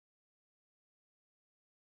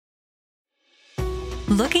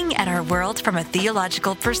Looking at our world from a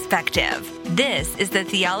theological perspective. This is the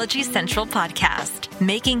Theology Central Podcast,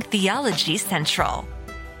 making theology central.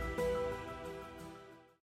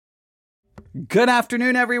 Good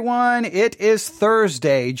afternoon, everyone. It is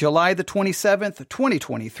Thursday, July the 27th,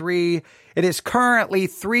 2023. It is currently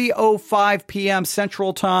 3:05 p.m.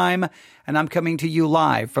 Central Time, and I'm coming to you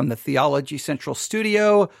live from the Theology Central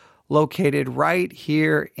studio, located right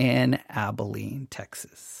here in Abilene,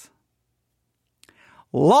 Texas.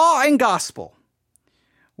 Law and Gospel.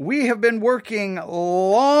 We have been working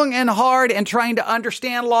long and hard and trying to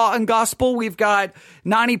understand law and gospel. We've got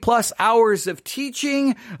 90 plus hours of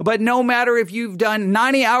teaching, but no matter if you've done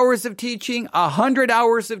 90 hours of teaching, 100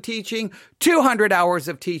 hours of teaching, 200 hours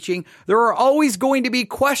of teaching, there are always going to be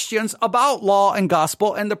questions about law and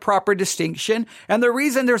gospel and the proper distinction. And the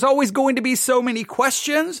reason there's always going to be so many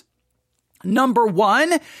questions, number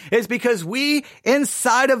one, is because we,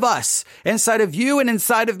 inside of us, inside of you and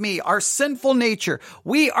inside of me, our sinful nature,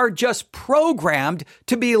 we are just programmed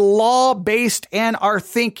to be law-based in our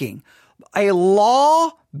thinking. A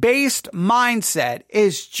law-based mindset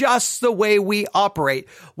is just the way we operate.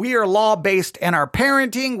 We are law-based in our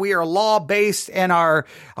parenting. We are law-based in our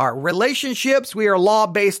relationships. We are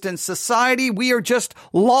law-based in society. We are just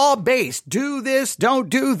law-based. Do this, don't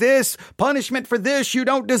do this, punishment for this, you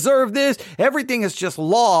don't deserve this. Everything is just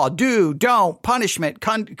law, do, don't, punishment,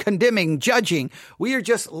 condemning, judging. We are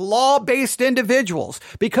just law-based individuals.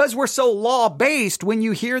 Because we're so law-based, when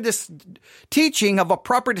you hear this teaching of a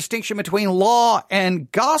proper distinction between law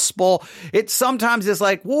and gospel, it sometimes is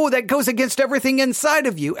like, whoa, that goes against everything inside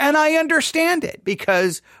of you. And I understand it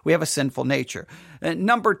because we have a sinful nature. And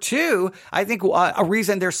number two, I think a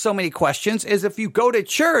reason there's so many questions is if you go to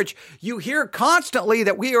church, you hear constantly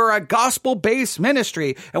that we are a gospel-based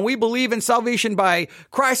ministry and we believe in salvation by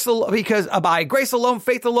Christ because by grace alone,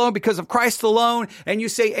 faith alone, because of Christ alone. And you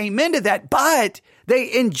say amen to that, but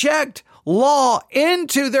they inject law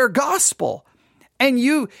into their gospel.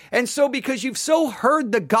 And so because you've so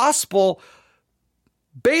heard the gospel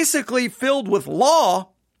basically filled with law,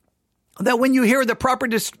 that when you hear the proper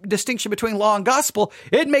distinction between law and gospel,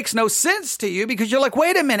 it makes no sense to you because you're like,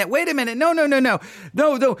 wait a minute. No.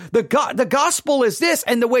 The gospel is this.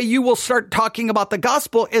 And the way you will start talking about the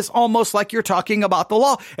gospel is almost like you're talking about the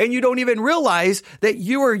law. And you don't even realize that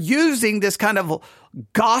you are using this kind of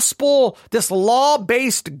gospel, this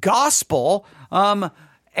law-based gospel,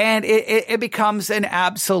 and it becomes an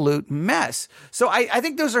absolute mess. So I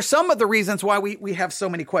think those are some of the reasons why we have so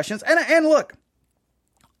many questions. And look,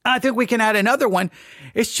 I think we can add another one.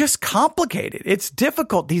 It's just complicated. It's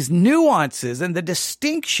difficult. These nuances and the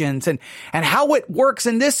distinctions and how it works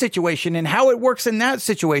in this situation and how it works in that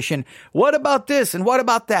situation. What about this and what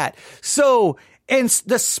about that? So in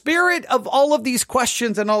the spirit of all of these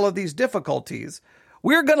questions and all of these difficulties,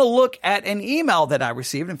 we're going to look at an email that I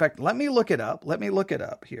received. In fact, let me look it up. Let me look it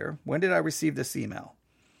up here. When did I receive this email?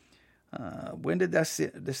 When did I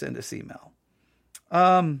send this email?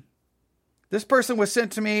 This person was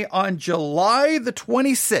sent to me on July the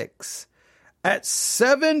 26th at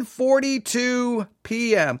 7:42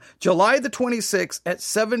 p.m. July the 26th at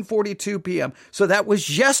 7:42 p.m. So that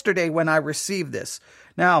was yesterday when I received this.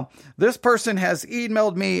 Now, this person has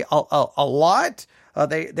emailed me a lot.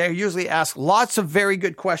 They usually ask lots of very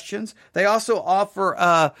good questions. They also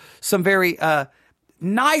offer some very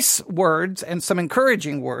nice words and some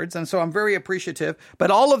encouraging words. And so I'm very appreciative. But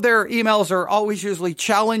all of their emails are always usually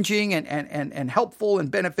challenging and helpful and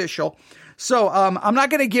beneficial. So I'm not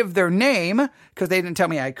going to give their name because they didn't tell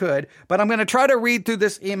me I could. But I'm going to try to read through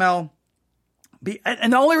this email.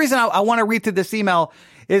 And the only reason I want to read through this email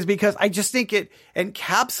is because I just think it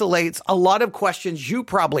encapsulates a lot of questions you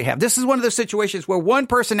probably have. This is one of those situations where one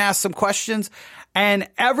person asks some questions and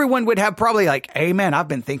everyone would have probably like, amen, I've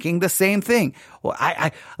been thinking the same thing. Well,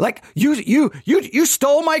 I like you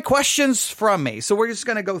stole my questions from me. So we're just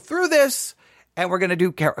going to go through this and we're going to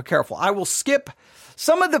do careful. I will skip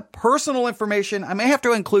some of the personal information. I may have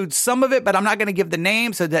to include some of it, but I'm not going to give the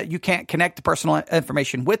name so that you can't connect the personal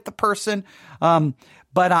information with the person.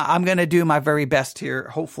 But I'm going to do my very best here.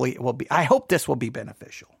 Hopefully it will be, I hope this will be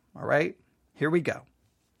beneficial. All right, here we go.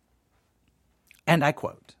 And I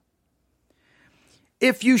quote,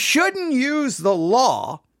 if you shouldn't use the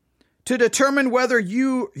law to determine whether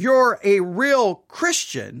you're a real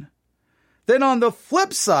Christian, then on the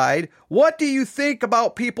flip side, what do you think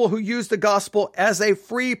about people who use the gospel as a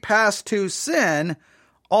free pass to sin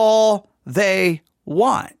all they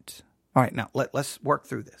want? All right, now let's work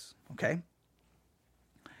through this, okay?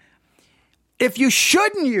 If you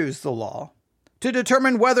shouldn't use the law to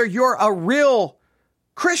determine whether you're a real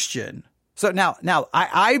Christian, So now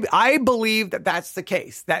I believe that that's the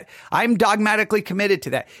case, that I'm dogmatically committed to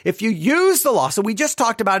that. If you use the law, so we just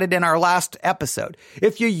talked about it in our last episode.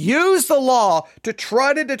 If you use the law to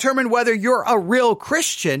try to determine whether you're a real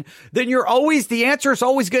Christian, then the answer is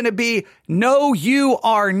always going to be, no, you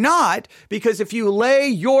are not. Because if you lay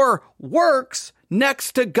your works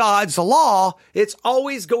next to God's law, it's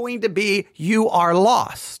always going to be, you are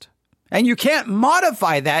lost. And you can't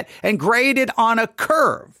modify that and grade it on a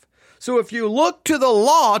curve. So if you look to the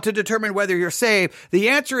law to determine whether you're saved, the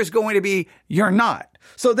answer is going to be, you're not.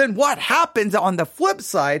 So then what happens on the flip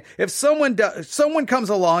side, if someone comes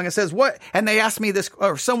along and says, what, and they ask me this,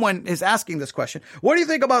 or someone is asking this question, what do you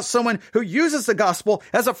think about someone who uses the gospel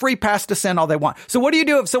as a free pass to sin all they want? So what do you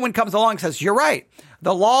do if someone comes along and says, you're right,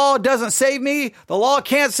 the law doesn't save me, the law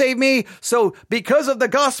can't save me, so because of the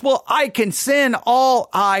gospel, I can sin all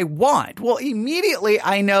I want? Well, immediately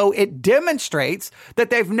I know it demonstrates that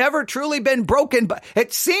they've never truly been broken, but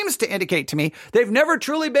it seems to indicate to me they've never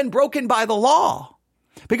truly been broken by the law.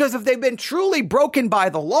 Because if they've been truly broken by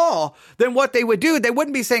the law, then what they would do, they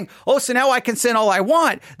wouldn't be saying, oh, so now I can sin all I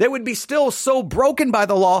want. They would be still so broken by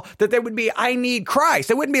the law that they would be, I need Christ.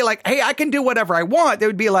 They wouldn't be like, hey, I can do whatever I want. They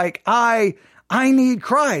would be like, I need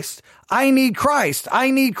Christ. I need Christ.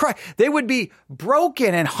 I need Christ. They would be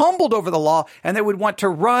broken and humbled over the law, and they would want to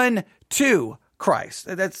run to Christ.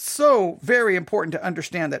 That's so very important to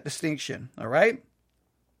understand that distinction. All right.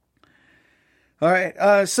 All right.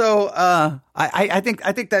 I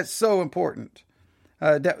think that's so important.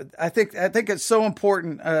 I think it's so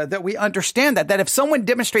important that we understand that if someone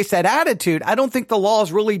demonstrates that attitude, I don't think the law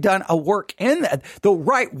has really done the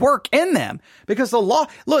right work in them, because the law,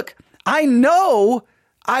 look, I know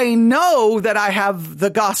that I have the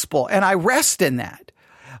gospel and I rest in that,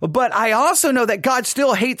 but I also know that God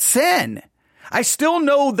still hates sin. I still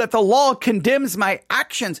know that the law condemns my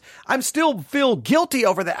actions. I'm still feel guilty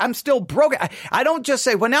over that. I'm still broken. I don't just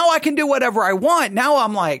say, well, now I can do whatever I want. Now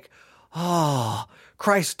I'm like, oh,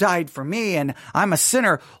 Christ died for me and I'm a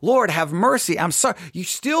sinner. Lord, have mercy. I'm sorry. You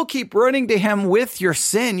still keep running to him with your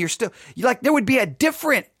sin. There would be a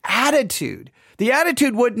different attitude. The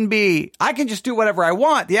attitude wouldn't be, I can just do whatever I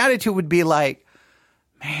want. The attitude would be like,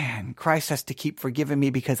 man, Christ has to keep forgiving me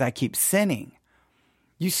because I keep sinning.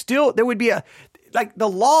 There would be the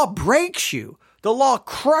law breaks you. The law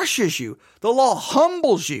crushes you. The law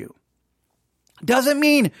humbles you. Doesn't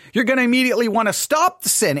mean you're going to immediately want to stop the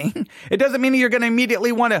sinning. It doesn't mean you're going to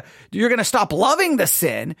immediately you're going to stop loving the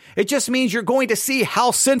sin. It just means you're going to see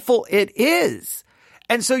how sinful it is.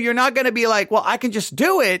 And so you're not going to be like, well, I can just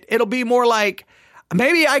do it. It'll be more like,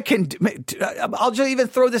 maybe I can, I'll just even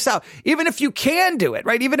throw this out. Even if you can do it,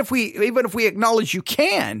 right? Even if we acknowledge you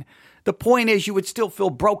can, the point is you would still feel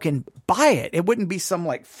broken by it. It wouldn't be some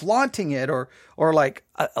like flaunting it or like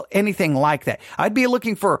anything like that. I'd be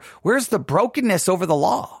looking for, where's the brokenness over the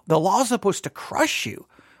law? The law is supposed to crush you.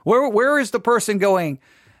 Where is the person going,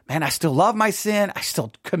 man, I still love my sin. I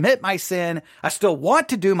still commit my sin. I still want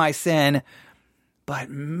to do my sin. But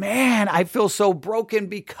man, I feel so broken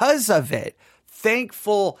because of it.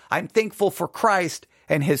 I'm thankful for Christ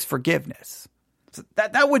and his forgiveness. So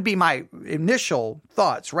that would be my initial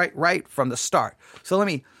thoughts right from the start. So let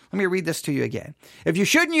me read this to you again. If you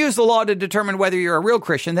shouldn't use the law to determine whether you're a real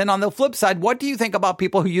Christian, then on the flip side, what do you think about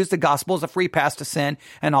people who use the gospel as a free pass to sin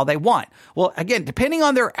and all they want? Well, again, depending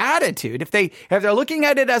on their attitude, if they're looking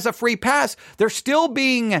at it as a free pass, they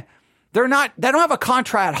don't have a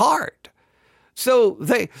contrite heart. So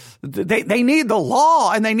they need the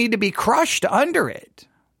law and they need to be crushed under it.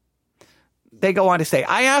 They go on to say,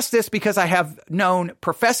 I ask this because I have known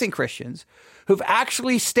professing Christians who've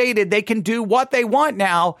actually stated they can do what they want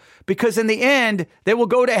now because in the end, they will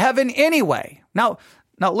go to heaven anyway. Now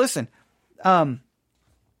listen,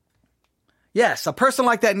 yes, a person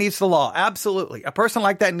like that needs the law. Absolutely. A person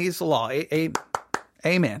like that needs the law.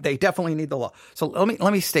 Amen. They definitely need the law. So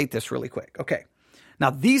let me state this really quick. Okay.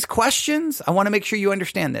 Now these questions, I want to make sure you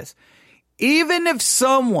understand this. Even if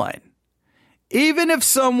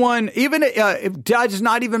does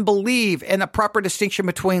not even believe in a proper distinction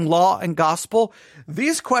between law and gospel,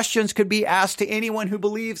 these questions could be asked to anyone who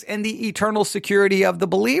believes in the eternal security of the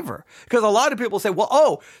believer. Because a lot of people say,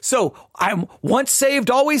 well, so I'm once saved,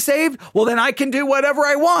 always saved? Well, then I can do whatever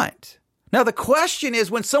I want. Now, the question is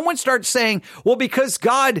when someone starts saying, well, because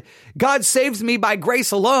God saves me by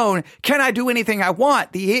grace alone, can I do anything I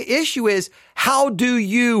want? The issue is, how do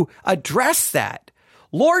you address that?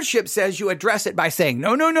 Lordship says you address it by saying,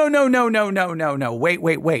 no.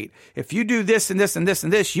 Wait. If you do this and this and this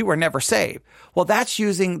and this, you were never saved. Well, that's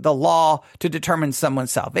using the law to determine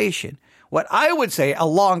someone's salvation. What I would say, a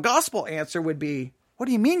law and gospel answer would be, What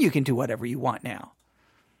do you mean you can do whatever you want now?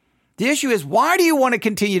 The issue is, why do you want to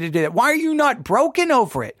continue to do that? Why are you not broken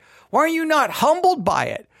over it? Why are you not humbled by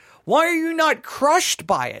it? Why are you not crushed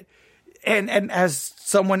by it? And as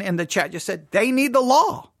someone in the chat just said, they need the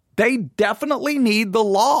law. They definitely need the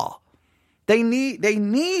law. They need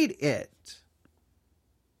it.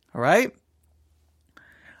 All right.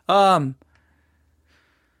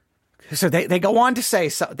 So they go on to say,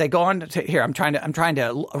 so they go on to here. I'm trying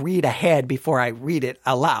to read ahead before I read it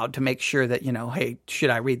aloud to make sure that, hey, should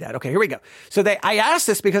I read that? Okay, here we go. So I asked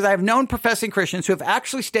this because I have known professing Christians who have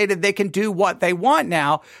actually stated they can do what they want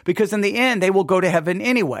now because in the end, they will go to heaven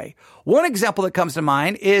anyway. One example that comes to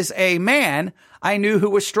mind is a man I knew who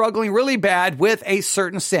was struggling really bad with a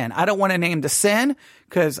certain sin. I don't want to name the sin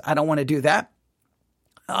because I don't want to do that.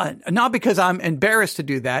 Not because I'm embarrassed to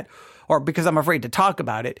do that, or because I'm afraid to talk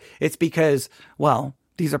about it. It's because, well,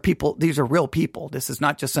 these are real people. This is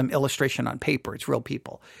not just some illustration on paper. It's real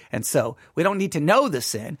people. And so we don't need to know the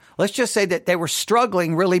sin. Let's just say that they were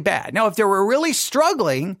struggling really bad. Now, if they were really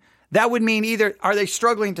struggling, that would mean either are they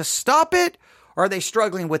struggling to stop it, or are they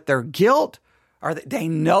struggling with their guilt? Are they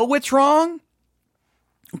know what's wrong?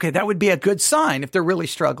 Okay, that would be a good sign if they're really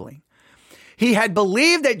struggling. He had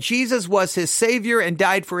believed that Jesus was his Savior and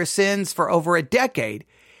died for his sins for over a decade.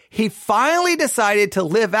 He finally decided to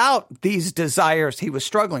live out these desires he was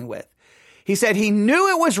struggling with. He said he knew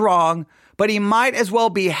it was wrong, but he might as well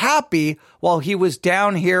be happy while he was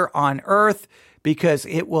down here on earth because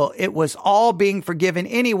it was all being forgiven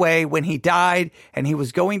anyway when he died and he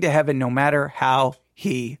was going to heaven no matter how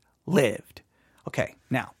he lived. Okay,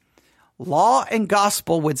 now, law and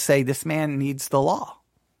gospel would say this man needs the law.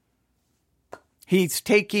 He's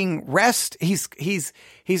taking rest. He's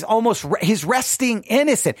resting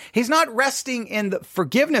innocent. He's not resting in the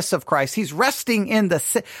forgiveness of Christ. He's resting in the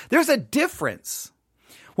sin. There's a difference.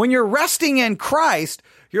 When you're resting in Christ,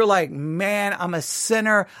 you're like, man, I'm a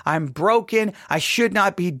sinner. I'm broken. I should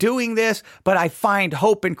not be doing this, but I find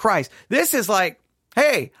hope in Christ. This is like,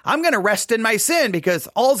 hey, I'm going to rest in my sin because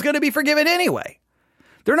all's going to be forgiven anyway.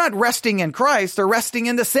 They're not resting in Christ. They're resting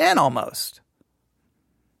in the sin almost.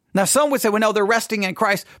 Now, some would say, well, no, they're resting in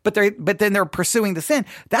Christ, but then they're pursuing the sin.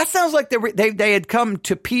 That sounds like they had come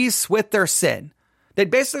to peace with their sin.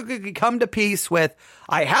 They'd basically come to peace with,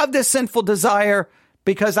 I have this sinful desire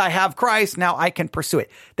because I have Christ. Now I can pursue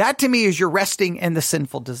it. That to me is you're resting in the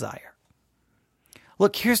sinful desire.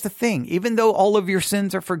 Look, here's the thing. Even though all of your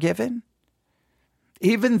sins are forgiven,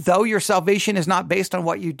 even though your salvation is not based on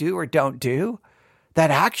what you do or don't do,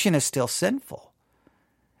 that action is still sinful.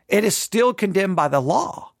 It is still condemned by the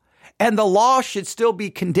law. And the law should still be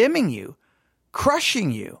condemning you, crushing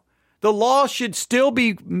you. The law should still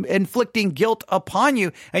be inflicting guilt upon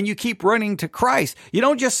you, and you keep running to Christ. You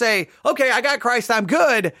don't just say, okay, I got Christ, I'm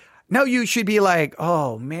good. No, you should be like,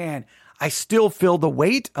 oh man, I still feel the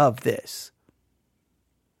weight of this.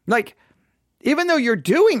 Like, even though you're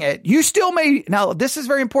doing it, you still may, now this is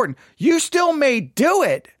very important, you still may do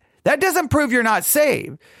it. That doesn't prove you're not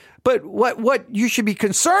saved. But what you should be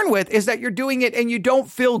concerned with is that you're doing it and you don't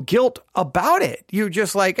feel guilt about it. You're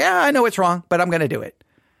just like, I know it's wrong, but I'm going to do it.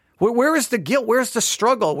 Where is the guilt? Where's the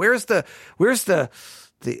struggle? Where's the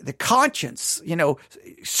conscience,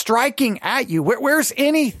 striking at you? Where's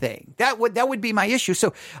anything? That would be my issue.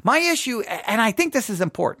 So my issue, and I think this is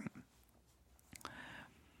important.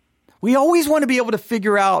 We always want to be able to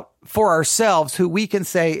figure out for ourselves who we can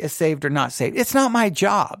say is saved or not saved. It's not my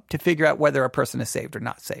job to figure out whether a person is saved or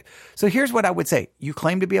not saved. So here's what I would say. You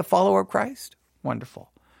claim to be a follower of Christ? Wonderful.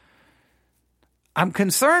 I'm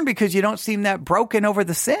concerned because you don't seem that broken over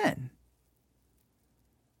the sin.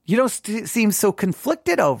 You don't seem so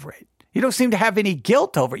conflicted over it. You don't seem to have any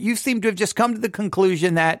guilt over it. You seem to have just come to the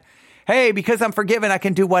conclusion that, hey, because I'm forgiven, I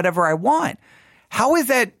can do whatever I want. How is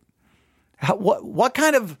that? What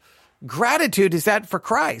kind of gratitude is that for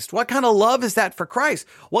Christ? What kind of love is that for Christ?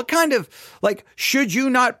 What kind of, should you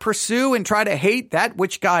not pursue and try to hate that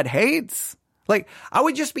which God hates? I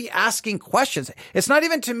would just be asking questions. It's not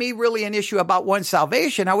even to me really an issue about one's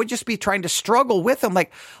salvation. I would just be trying to struggle with them.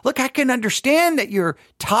 Look, I can understand that you're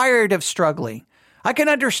tired of struggling. I can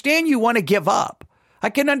understand you want to give up. I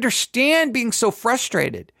can understand being so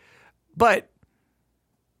frustrated, but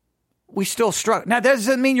we still struggle. Now, that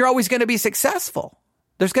doesn't mean you're always going to be successful.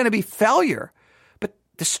 There's going to be failure, but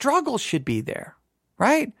the struggle should be there,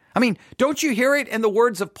 right? I mean, don't you hear it in the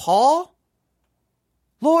words of Paul?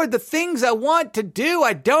 Lord, the things I want to do,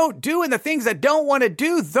 I don't do, and the things I don't want to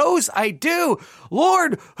do, those I do.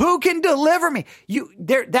 Lord, who can deliver me?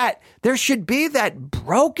 There should be that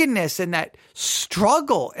brokenness and that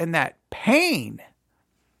struggle and that pain.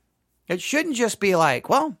 It shouldn't just be like,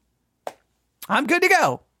 well, I'm good to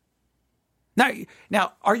go.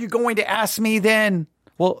 Now, are you going to ask me then,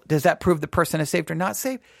 well, does that prove the person is saved or not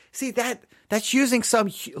saved? See, that's using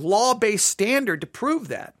some law-based standard to prove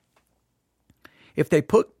that. If they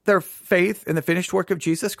put their faith in the finished work of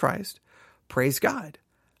Jesus Christ, praise God.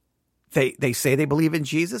 They say they believe in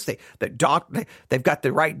Jesus. They've got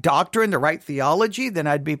the right doctrine, the right theology. Then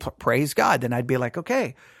I'd be praise God. Then I'd be like,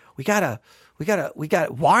 okay, we gotta.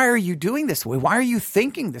 Why are you doing this way? Why are you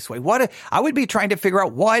thinking this way? I would be trying to figure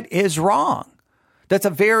out what is wrong. That's a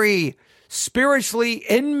very spiritually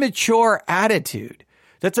immature attitude.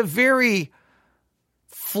 That's a very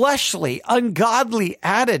fleshly, ungodly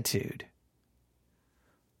attitude.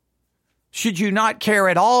 Should you not care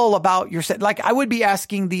at all about your sin? Like, I would be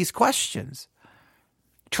asking these questions,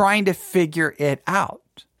 trying to figure it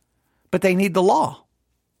out. But they need the law,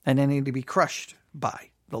 and they need to be crushed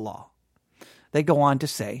by the law. They go on to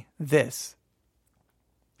say this.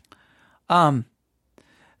 That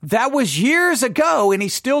was years ago, and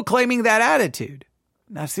he's still claiming that attitude.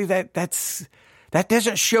 Now, see, that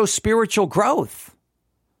doesn't show spiritual growth.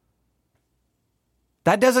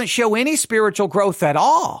 That doesn't show any spiritual growth at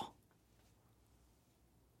all.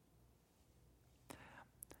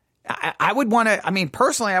 I would want to,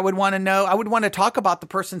 personally, I would want to know, I would want to talk about the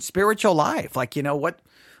person's spiritual life. Like,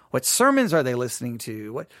 what sermons are they listening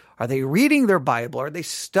to? What are they reading their Bible? Are they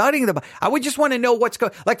studying the Bible? I would just want to know what's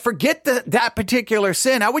going, like, forget that particular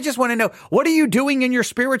sin. I would just want to know, what are you doing in your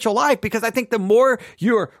spiritual life? Because I think the more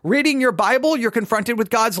you're reading your Bible, you're confronted with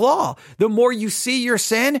God's law. The more you see your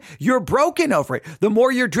sin, you're broken over it. The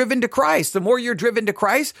more you're driven to Christ, the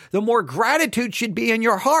more gratitude should be in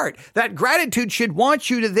your heart. That gratitude should want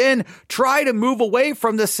you to then try to move away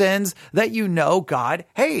from the sins that you know God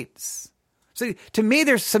hates. So to me,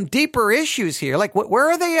 there's some deeper issues here. Like,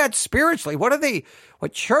 where are they at spiritually?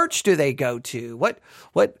 What church do they go to? What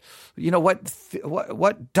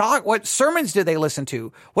sermons do they listen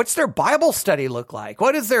to? What's their Bible study look like?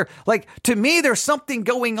 To me, there's something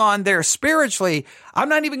going on there spiritually. I'm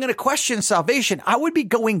not even going to question salvation. I would be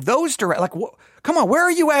going those direct. Like, come on, where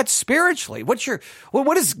are you at spiritually? What's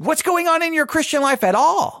going on in your Christian life at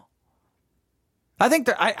all? I think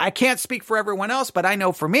I can't speak for everyone else, but I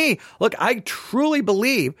know for me, look, I truly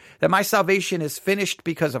believe that my salvation is finished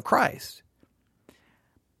because of Christ.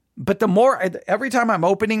 But every time I'm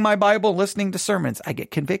opening my Bible, listening to sermons, I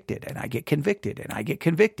get convicted and I get convicted and I get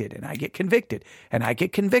convicted and I get convicted and I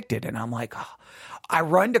get convicted. And I'm like, oh, I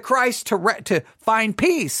run to Christ to find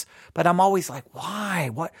peace, but I'm always like,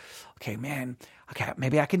 why? What? Okay, man. Okay,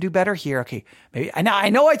 maybe I can do better here. Okay, maybe I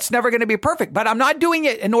know it's never going to be perfect, but I'm not doing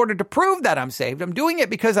it in order to prove that I'm saved. I'm doing it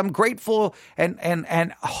because I'm grateful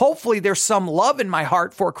and hopefully there's some love in my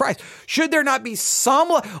heart for Christ. Should there not be some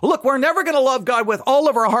love? Look, we're never going to love God with all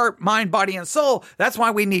of our heart, mind, body, and soul. That's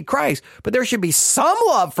why we need Christ. But there should be some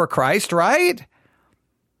love for Christ, right?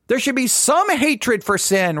 There should be some hatred for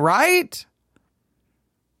sin, right?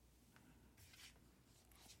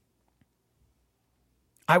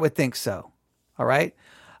 I would think so. All right.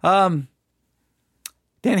 Then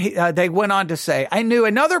they went on to say, I knew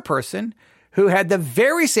another person who had the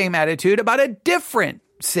very same attitude about a different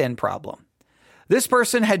sin problem. This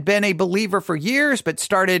person had been a believer for years, but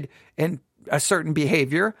started in a certain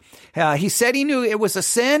behavior. He said he knew it was a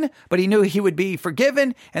sin, but he knew he would be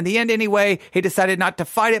forgiven. In the end, anyway, he decided not to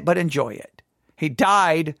fight it, but enjoy it. He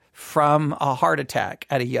died from a heart attack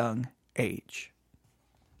at a young age.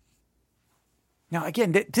 Now,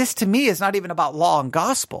 again, this to me is not even about law and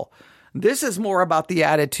gospel. This is more about the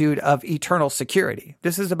attitude of eternal security.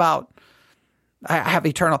 This is about, I have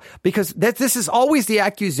eternal, because this is always the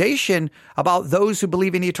accusation about those who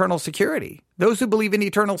believe in eternal security. Those who believe in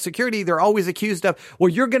eternal security, they're always accused of, well,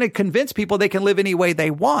 you're going to convince people they can live any way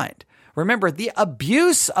they want. Remember, the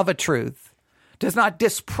abuse of a truth does not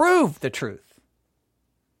disprove the truth.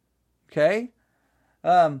 Okay?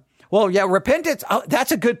 Repentance,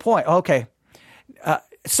 that's a good point. Okay.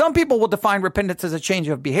 Some people will define repentance as a change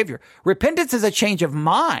of behavior. Repentance is a change of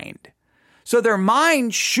mind. So their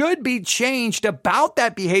mind should be changed about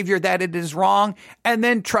that behavior, that it is wrong, and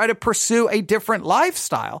then try to pursue a different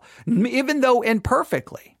lifestyle, even though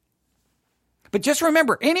imperfectly. But just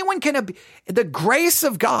remember, the grace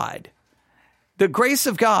of God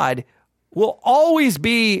will always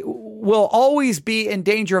be in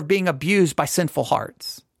danger of being abused by sinful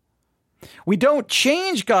hearts. We don't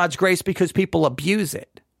change God's grace because people abuse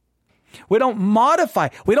it. We don't modify,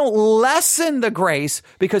 we don't lessen the grace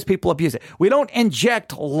because people abuse it. We don't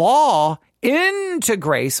inject law into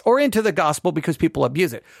grace or into the gospel because people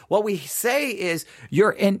abuse it. What we say is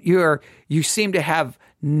you seem to have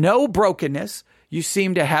no brokenness. You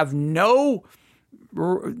seem to have no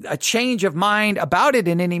a change of mind about it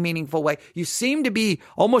in any meaningful way. You seem to be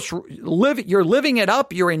almost you're living it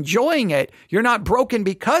up. You're enjoying it. You're not broken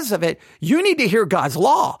because of it. You need to hear God's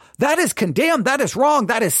law. That is condemned. That is wrong.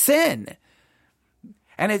 That is sin.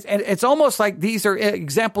 And it's almost like these are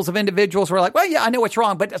examples of individuals who are like, well, yeah, I know it's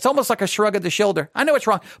wrong, but it's almost like a shrug of the shoulder. I know it's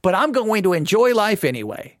wrong, but I'm going to enjoy life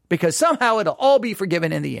anyway, because somehow it'll all be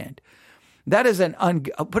forgiven in the end. That is I'll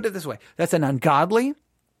put it this way. That's an ungodly,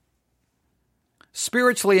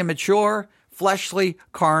 spiritually immature, fleshly,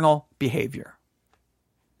 carnal behavior.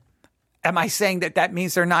 Am I saying that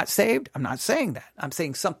means they're not saved? I'm not saying that. I'm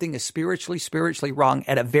saying something is spiritually wrong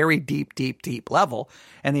at a very deep level.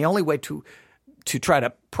 And the only way to try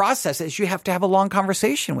to process it is you have to have a long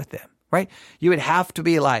conversation with them, right? You would have to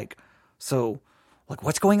be like, so like,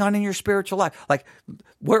 what's going on in your spiritual life? Like,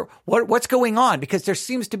 what's going on? Because there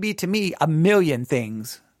seems to be, to me, a million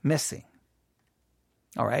things missing.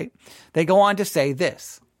 All right. They go on to say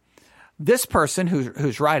this person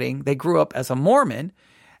who's writing, they grew up as a Mormon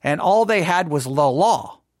and all they had was the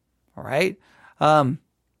law. All right. When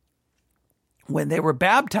they were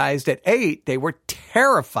baptized at 8, they were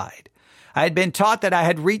terrified. I had been taught that I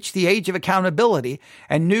had reached the age of accountability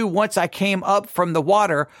and knew once I came up from the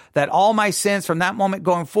water that all my sins from that moment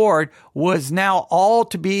going forward was now all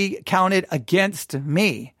to be counted against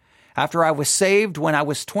me. After I was saved when I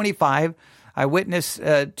was 25, I witnessed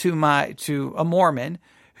to a Mormon.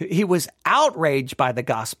 He was outraged by the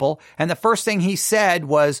gospel. And the first thing he said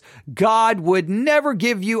was, God would never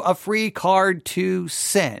give you a free card to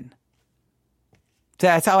sin.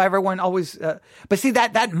 That's how everyone always, but see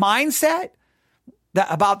that mindset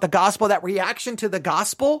about the gospel, that reaction to the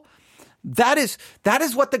gospel, that is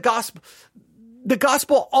what the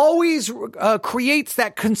gospel always creates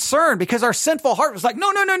that concern, because our sinful heart was like,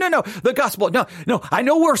 no, the gospel, no. I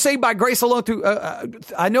know we're saved by grace alone through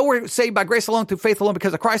faith alone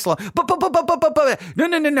because of Christ alone. But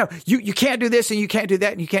no. You can't do this and you can't do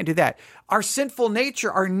that and you can't do that. Our sinful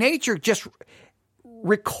nature, our nature just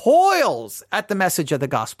recoils at the message of the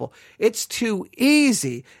gospel. It's too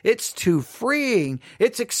easy. It's too freeing.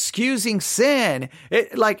 It's excusing sin.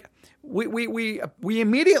 We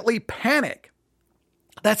immediately panic.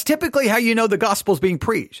 That's typically how you know the gospel is being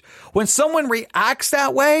preached. When someone reacts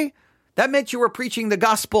that way, that meant you were preaching the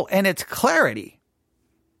gospel in its clarity.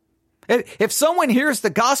 If someone hears the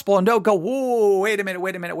gospel and don't go, whoa, wait a minute.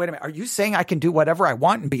 Are you saying I can do whatever I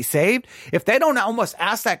want and be saved? If they don't almost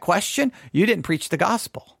ask that question, you didn't preach the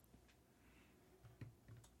gospel.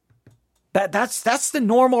 That's the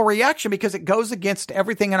normal reaction, because it goes against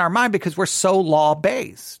everything in our mind because we're so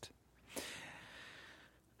law-based.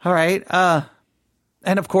 All right.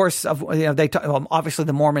 And of course, obviously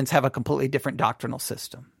the Mormons have a completely different doctrinal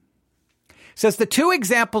system. It says the two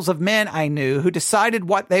examples of men I knew who decided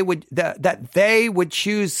that they would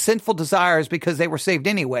choose sinful desires because they were saved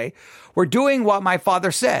anyway were doing what my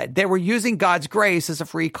father said. They were using God's grace as a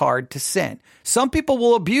free card to sin. Some people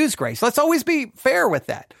will abuse grace. Let's always be fair with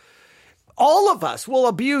that. All of us will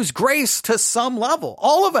abuse grace to some level.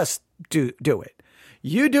 All of us do it.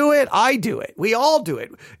 You do it. I do it. We all do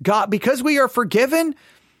it. God, because we are forgiven,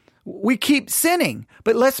 we keep sinning.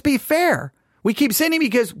 But let's be fair. We keep sinning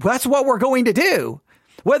because that's what we're going to do.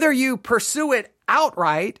 Whether you pursue it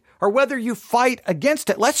outright or whether you fight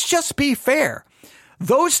against it, let's just be fair.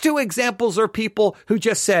 Those two examples are people who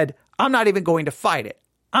just said, I'm not even going to fight it.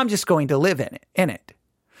 I'm just going to live in it.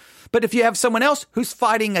 But if you have someone else who's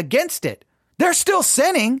fighting against it, they're still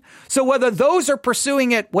sinning. So whether those are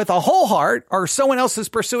pursuing it with a whole heart or someone else is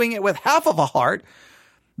pursuing it with half of a heart,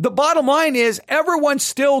 the bottom line is everyone's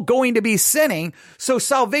still going to be sinning. So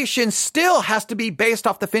salvation still has to be based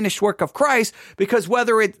off the finished work of Christ, because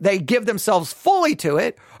whether they give themselves fully to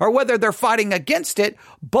it or whether they're fighting against it,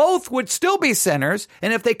 both would still be sinners.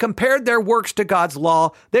 And if they compared their works to God's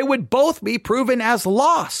law, they would both be proven as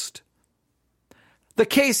lost. The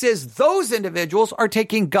case is those individuals are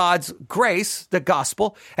taking God's grace, the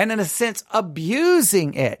gospel, and in a sense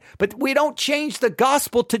abusing it. But we don't change the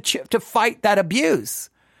gospel to fight that abuse.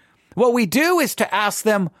 What we do is to ask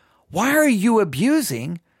them, why are you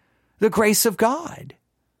abusing the grace of God?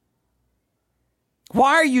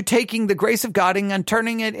 Why are you taking the grace of God and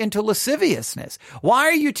turning it into lasciviousness? Why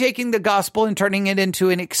are you taking the gospel and turning it into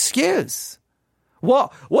an excuse?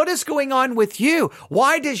 Well, what is going on with you?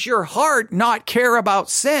 Why does your heart not care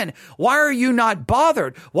about sin? Why are you not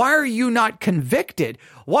bothered? Why are you not convicted?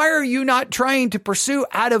 Why are you not trying to pursue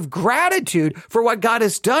out of gratitude for what God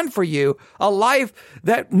has done for you, a life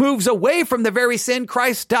that moves away from the very sin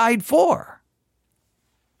Christ died for?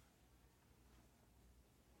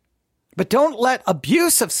 But don't let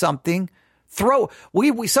abuse of something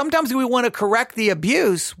sometimes we want to correct the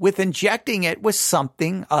abuse with injecting it with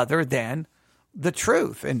something other than the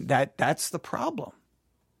truth. And that's the problem.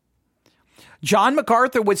 John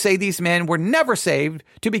MacArthur would say these men were never saved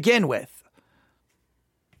to begin with.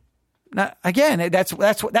 Now, again, that's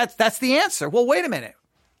the answer. Well, wait a minute.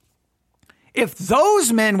 If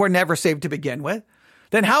those men were never saved to begin with,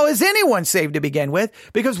 then how is anyone saved to begin with?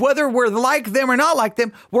 Because whether we're like them or not like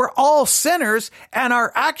them, we're all sinners, and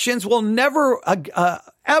our actions will never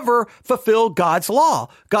ever fulfill God's law.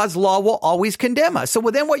 God's law will always condemn us. So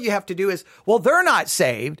then what you have to do is, well, they're not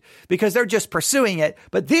saved because they're just pursuing it,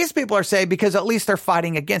 but these people are saved because at least they're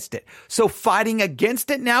fighting against it. So fighting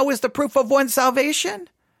against it now is the proof of one's salvation?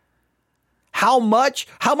 How much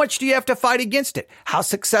do you have to fight against it? How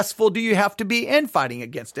successful do you have to be in fighting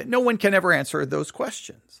against it? No one can ever answer those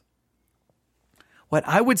questions. What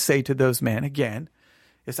I would say to those men, again,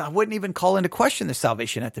 is I wouldn't even call into question their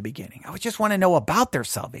salvation at the beginning. I would just want to know about their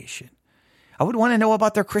salvation. I would want to know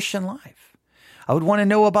about their Christian life. I would want to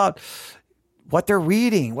know about what they're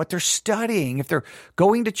reading, what they're studying, if they're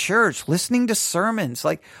going to church, listening to sermons,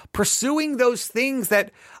 like pursuing those things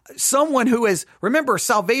that someone who is, remember,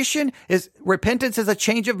 salvation is, repentance is a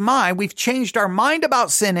change of mind. We've changed our mind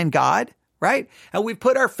about sin and God, right? And we've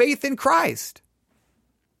put our faith in Christ.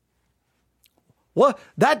 Well,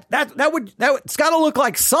 it's got to look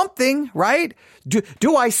like something, right?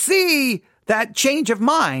 Do I see that change of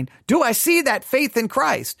mind? Do I see that faith in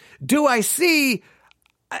Christ? Do I see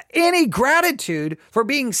any gratitude for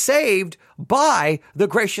being saved by the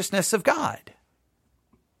graciousness of God?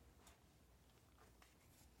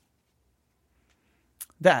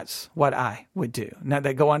 That's what I would do. Now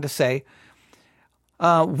they go on to say,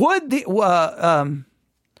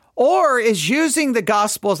 or is using the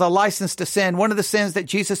gospel as a license to sin one of the sins that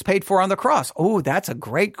Jesus paid for on the cross? Oh, that's a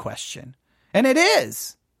great question. And it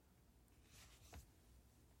is.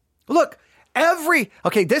 Look, that's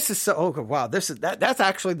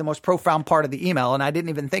actually the most profound part of the email, and I didn't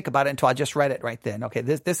even think about it until I just read it right then. Okay,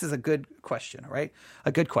 this is a good question, all right?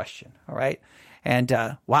 A good question, all right? And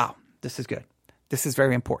wow, this is good. This is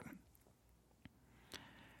very important.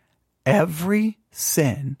 Every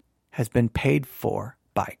sin has been paid for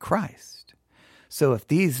by Christ. So if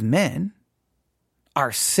these men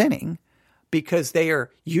are sinning because they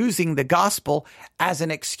are using the gospel as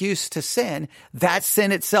an excuse to sin, that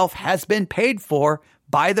sin itself has been paid for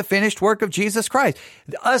by the finished work of Jesus Christ.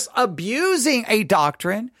 Us abusing a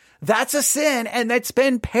doctrine, that's a sin, and that's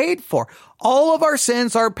been paid for. All of our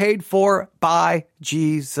sins are paid for by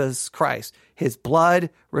Jesus Christ. His blood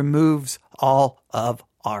removes all of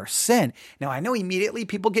our sin. Now, I know immediately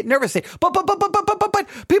people get nervous, say, but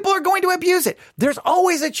people are going to abuse it. There's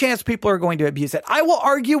always a chance people are going to abuse it. I will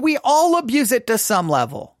argue we all abuse it to some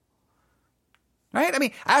level. Right? I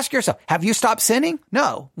mean, ask yourself, have you stopped sinning?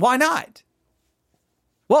 No. Why not?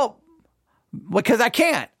 Well, because I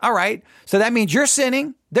can't. All right. So that means you're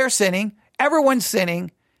sinning, they're sinning, everyone's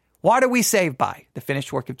sinning. What are we saved by? The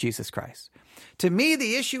finished work of Jesus Christ. To me,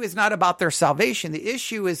 the issue is not about their salvation. The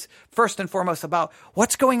issue is first and foremost about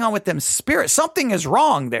what's going on with them spirit. Something is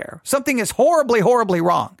wrong there. Something is horribly, horribly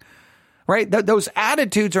wrong, right? Those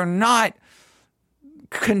attitudes are not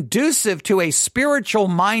conducive to a spiritual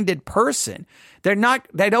minded person. They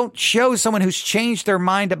don't show someone who's changed their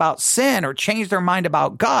mind about sin or changed their mind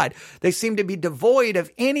about God. They seem to be devoid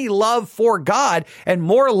of any love for God and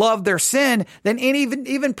more love their sin than any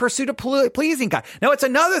even pursuit of pleasing God. Now, it's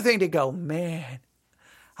another thing to go, man,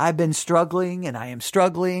 I've been struggling and I am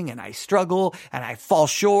struggling and I struggle and I fall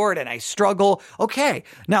short and I struggle. Okay.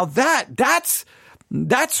 Now that's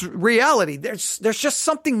reality. There's just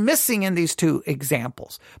something missing in these two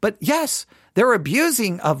examples. But yes, their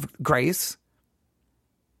abusing of grace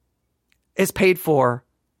is paid for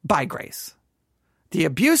by grace. The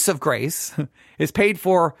abuse of grace is paid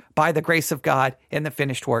for by the grace of God in the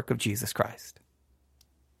finished work of Jesus Christ.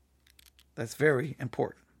 That's very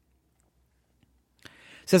important.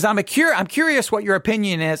 It says, I'm curious what your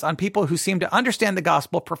opinion is on people who seem to understand the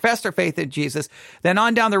gospel, profess their faith in Jesus, then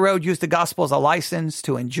on down the road use the gospel as a license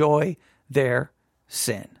to enjoy their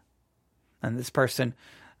sin. And this person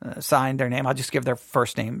signed their name. I'll just give their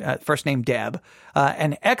first name Deb,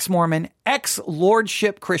 an ex-Mormon,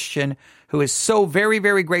 ex-Lordship Christian who is so very,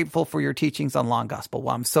 very grateful for your teachings on law and gospel.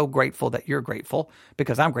 Well, I'm so grateful that you're grateful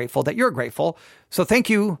because I'm grateful that you're grateful. So thank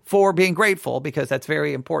you for being grateful because that's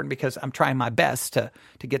very important because I'm trying my best to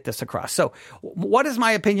get this across. So what is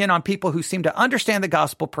my opinion on people who seem to understand the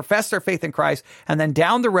gospel, profess their faith in Christ, and then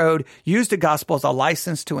down the road use the gospel as a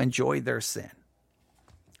license to enjoy their sin?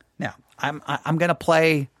 Now, I'm going to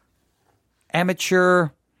play amateur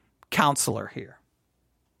counselor here.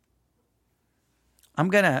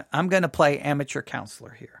 I'm gonna play amateur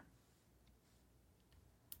counselor here.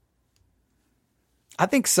 I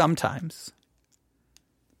think sometimes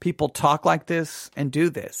people talk like this and do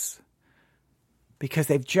this because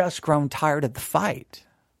they've just grown tired of the fight.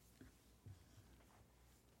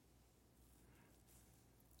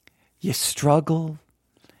 You struggle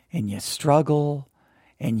and you struggle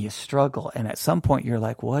and you struggle. And at some point you're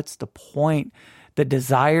like, what's the point? The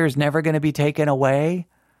desire is never going to be taken away.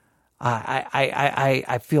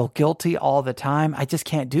 I feel guilty all the time. I just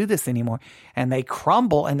can't do this anymore. And they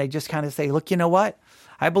crumble and they just kind of say, look, you know what?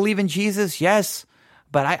 I believe in Jesus, yes,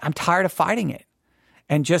 but I'm tired of fighting it.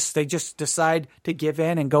 And they just decide to give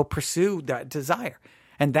in and go pursue that desire.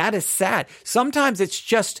 And that is sad. Sometimes it's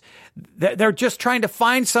just, they're just trying to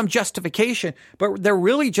find some justification, but they're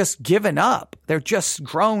really just giving up. They're just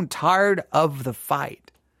grown tired of the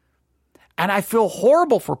fight. And I feel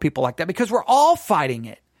horrible for people like that because we're all fighting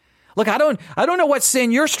it. Look, I don't know what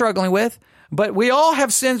sin you're struggling with, but we all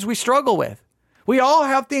have sins we struggle with. We all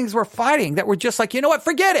have things we're fighting that we're just like, you know what?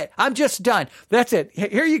 Forget it. I'm just done. That's it.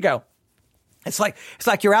 Here you go. It's like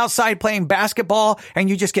you're outside playing basketball and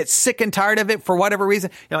you just get sick and tired of it for whatever reason.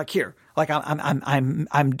 You're like, here, like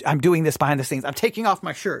I'm doing this behind the scenes. I'm taking off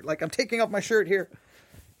my shirt. Like I'm taking off my shirt here.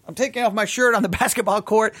 I'm taking off my shirt on the basketball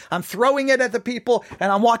court. I'm throwing it at the people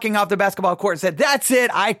and I'm walking off the basketball court and said, that's it.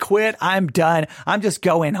 I quit. I'm done. I'm just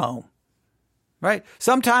going home. Right?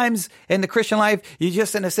 Sometimes in the Christian life, you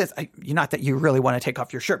just, in a sense, you're not that you really want to take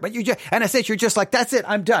off your shirt, but in a sense, you're just like, that's it.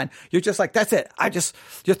 I'm done. You're just like, that's it.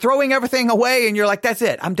 You're throwing everything away and you're like, that's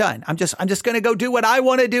it. I'm done. I'm just going to go do what I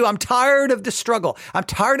want to do. I'm tired of the struggle. I'm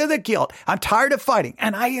tired of the guilt. I'm tired of fighting.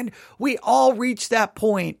 And we all reach that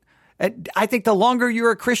point. I think the longer you're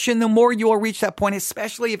a Christian, the more you will reach that point,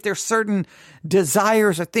 especially if there's certain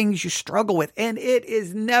desires or things you struggle with. And it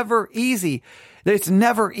is never easy. It's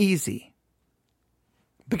never easy.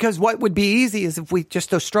 Because what would be easy is if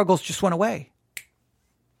those struggles just went away.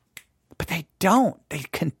 But they don't. They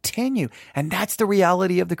continue. And that's the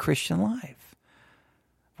reality of the Christian life.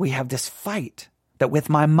 We have this fight that with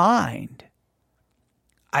my mind,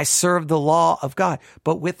 I serve the law of God.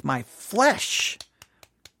 But with my flesh,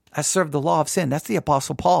 I serve the law of sin. That's the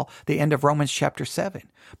Apostle Paul, the end of Romans chapter 7.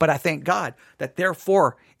 But I thank God that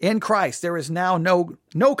therefore in Christ, there is now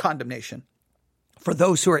no condemnation for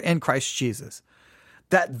those who are in Christ Jesus.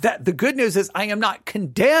 That the good news is I am not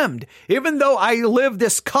condemned, even though I live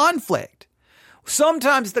this conflict.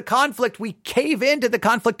 Sometimes the conflict, we cave into the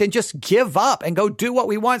conflict and just give up and go do what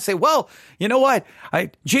we want. Say, well, you know what?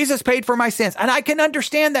 Jesus paid for my sins. And I can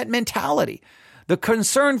understand that mentality. The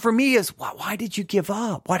concern for me is, why did you give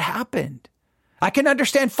up? What happened? I can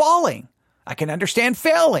understand falling. I can understand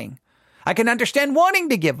failing. I can understand wanting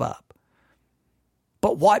to give up.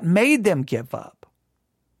 But what made them give up?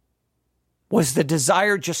 Was the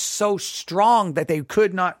desire just so strong that they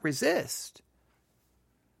could not resist?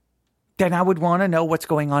 Then I would want to know what's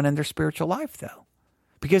going on in their spiritual life, though.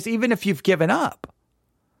 Because even if you've given up,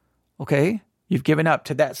 okay, you've given up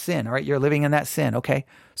to that sin, all right? You're living in that sin, okay?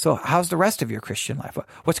 So how's the rest of your Christian life?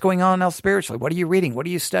 What's going on else spiritually? What are you reading? What are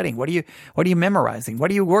you studying? What are you memorizing?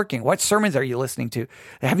 What are you working? What sermons are you listening to?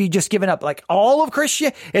 Have you just given up like all of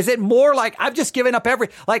Christian? Is it more like I've just given up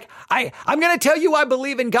I'm going to tell you I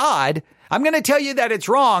believe in God. I'm going to tell you that it's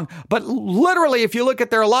wrong, but literally, if you look at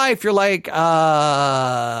their life, you're like,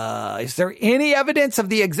 is there any evidence of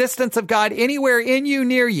the existence of God anywhere in you,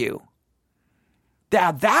 near you?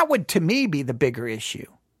 That would, to me, be the bigger issue.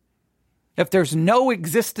 If there's no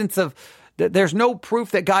existence there's no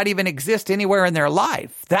proof that God even exists anywhere in their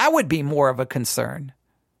life, that would be more of a concern.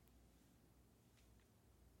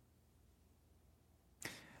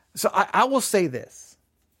 So I will say this,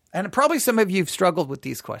 and probably some of you have struggled with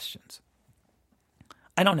these questions.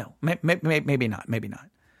 I don't know. Maybe not. Maybe not.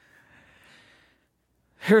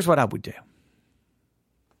 Here's what I would do.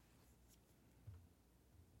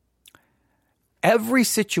 Every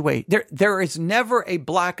situation, there is never a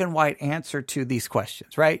black and white answer to these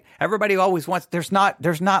questions, right? Everybody always wants, there's not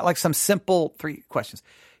like some simple 3 questions.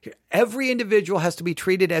 Every individual has to be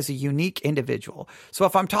treated as a unique individual. So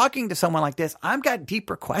if I'm talking to someone like this, I've got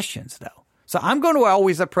deeper questions though. So I'm going to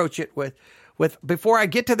always approach it with before I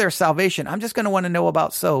get to their salvation, I'm just going to want to know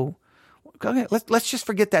about, okay, let's just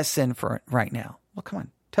forget that sin for right now. Well, come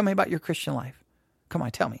on. Tell me about your Christian life. Come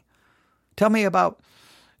on, tell me. Tell me about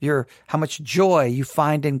how much joy you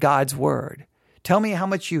find in God's word. Tell me how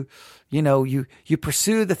much you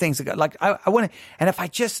pursue the things of God. Like I want to, and if I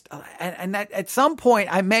just, and that at some point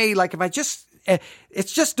I may, like if I just,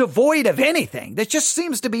 it's just devoid of anything. There just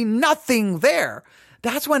seems to be nothing there.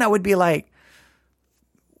 That's when I would be like,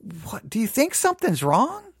 what, do you think something's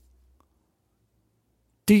wrong?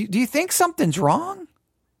 Do you think something's wrong?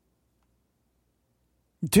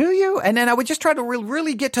 Do you? And then I would just try to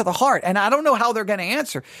really get to the heart. And I don't know how they're going to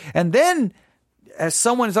answer. And then, as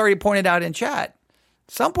someone has already pointed out in chat,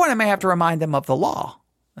 at some point I may have to remind them of the law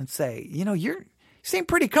and say, you seem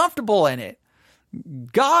pretty comfortable in it.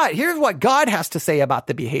 Here's what God has to say about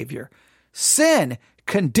the behavior. Sin,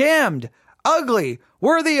 condemned, ugly,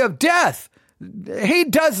 worthy of death. He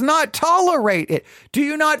does not tolerate it. Do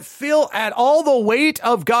you not feel at all the weight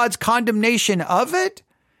of God's condemnation of it?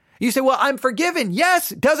 You say, well, I'm forgiven.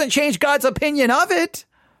 Yes, it doesn't change God's opinion of it.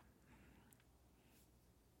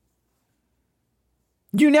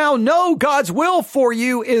 You now know God's will for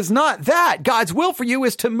you is not that. God's will for you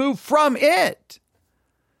is to move from it.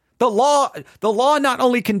 The law not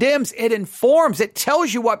only condemns, it informs. It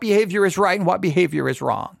tells you what behavior is right and what behavior is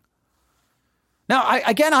wrong. Now,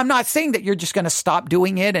 I'm not saying that you're just going to stop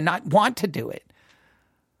doing it and not want to do it.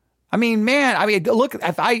 Look,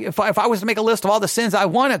 if I was to make a list of all the sins I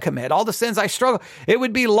want to commit, all the sins I struggle, it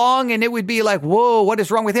would be long and it would be like, whoa, what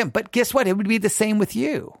is wrong with him? But guess what? It would be the same with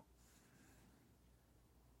you.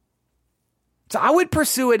 So I would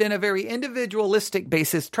pursue it in a very individualistic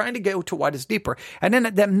basis, trying to go to what is deeper. And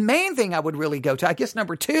then the main thing I would really go to, I guess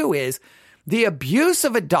number 2 is the abuse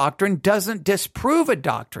of a doctrine doesn't disprove a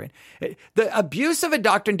doctrine. The abuse of a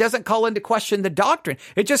doctrine doesn't call into question the doctrine.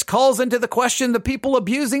 It just calls into the question the people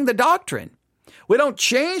abusing the doctrine. We don't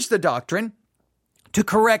change the doctrine to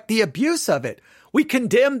correct the abuse of it. We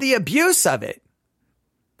condemn the abuse of it.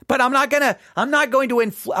 But I'm not going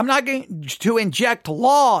to inject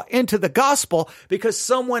law into the gospel because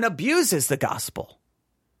someone abuses the gospel.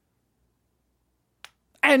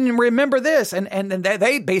 And remember this, and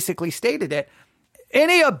they basically stated it.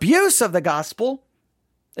 Any abuse of the gospel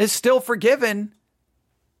is still forgiven,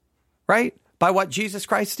 right? By what Jesus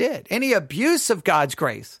Christ did. Any abuse of God's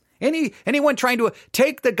grace, anyone trying to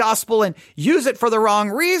take the gospel and use it for the wrong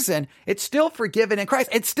reason, it's still forgiven in Christ.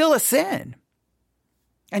 It's still a sin.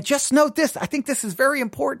 And just note this, I think this is very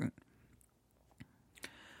important.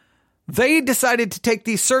 They decided to take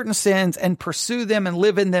these certain sins and pursue them and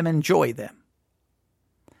live in them, enjoy them.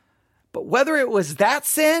 But whether it was that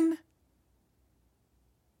sin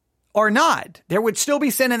or not, there would still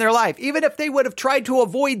be sin in their life. Even if they would have tried to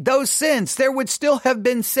avoid those sins, there would still have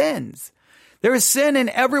been sins. There is sin in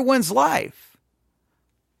everyone's life.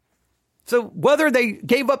 So whether they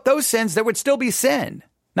gave up those sins, there would still be sin.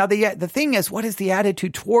 Now, the thing is, what is the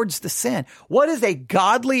attitude towards the sin? What is a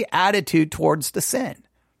godly attitude towards the sin?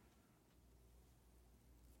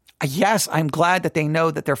 Yes, I'm glad that they know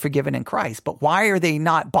that they're forgiven in Christ, but why are they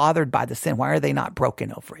not bothered by the sin? Why are they not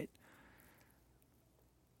broken over it?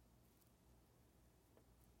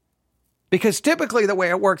 Because typically the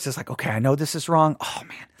way it works is like, okay, I know this is wrong. Oh,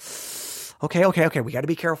 man. Okay. We got to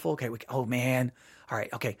be careful. Okay. Oh, man. All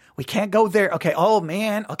right. Okay. We can't go there. Okay. Oh,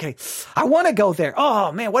 man. Okay. I want to go there.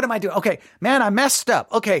 Oh, man. What am I doing? Okay. Man, I messed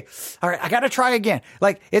up. Okay. All right. I got to try again.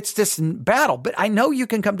 Like, it's this battle, but I know you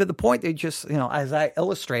can come to the point that just, as I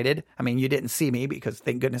illustrated, you didn't see me because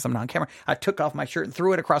thank goodness I'm not on camera. I took off my shirt and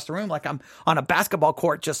threw it across the room like I'm on a basketball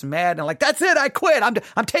court, just mad. And like, that's it. I quit.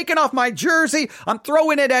 I'm taking off my jersey. I'm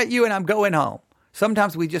throwing it at you and I'm going home.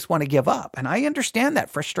 Sometimes we just want to give up. And I understand that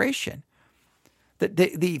frustration.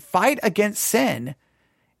 The fight against sin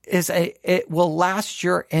it will last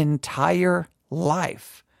your entire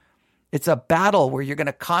life. It's a battle where you're going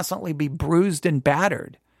to constantly be bruised and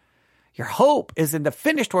battered. Your hope is in the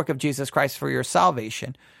finished work of Jesus Christ for your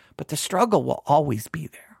salvation, but the struggle will always be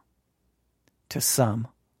there to some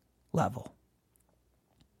level.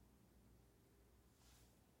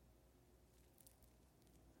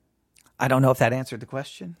 I don't know if that answered the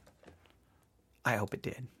question. I hope it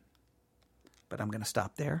did. But I'm going to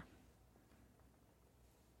stop there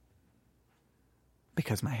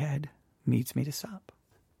because my head needs me to stop.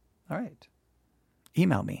 All right.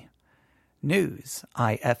 Email me,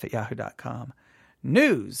 newsif@yahoo.com,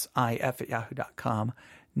 newsif@yahoo.com,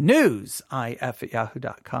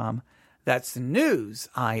 newsif@yahoo.com. That's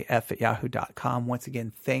newsif@yahoo.com. Once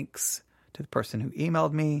again, thanks to the person who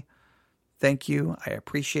emailed me. Thank you. I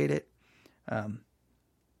appreciate it.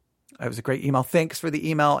 It was a great email. Thanks for the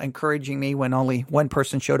email encouraging me when only one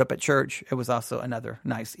person showed up at church. It was also another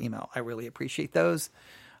nice email. I really appreciate those.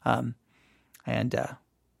 I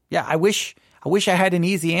wish I had an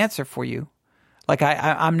easy answer for you. Like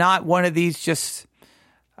I'm not one of these just,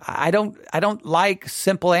 I don't like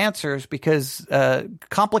simple answers because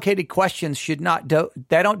complicated questions they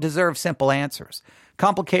don't deserve simple answers.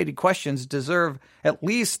 Complicated questions deserve at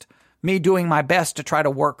least me doing my best to try to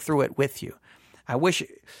work through it with you. I wish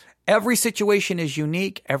every situation is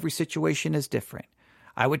unique. Every situation is different.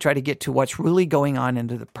 I would try to get to what's really going on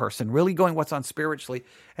into the person, really going what's on spiritually,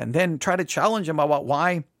 and then try to challenge them about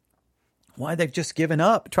why they've just given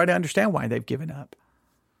up. Try to understand why they've given up.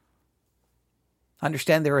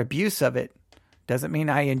 Understand their abuse of it. Doesn't mean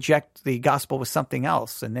I inject the gospel with something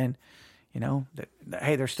else. And then,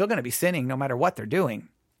 hey, they're still going to be sinning no matter what they're doing.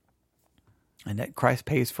 And that Christ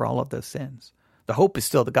pays for all of those sins. The hope is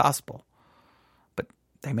still the gospel. But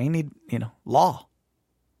they may need, law.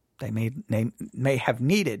 They may have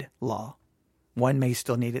needed law. One may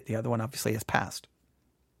still need it. The other one obviously has passed.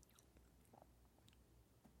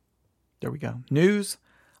 There we go.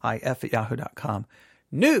 newsif@yahoo.com.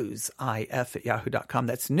 newsif@yahoo.com.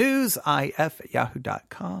 That's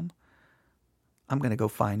newsif@yahoo.com. I'm going to go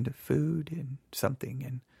find food and something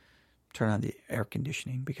and turn on the air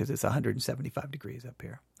conditioning because it's 175 degrees up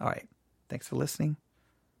here. All right. Thanks for listening.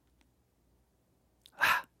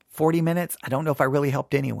 40 minutes. I don't know if I really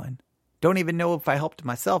helped anyone. Don't even know if I helped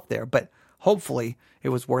myself there, but hopefully it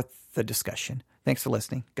was worth the discussion. Thanks for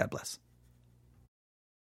listening. God bless.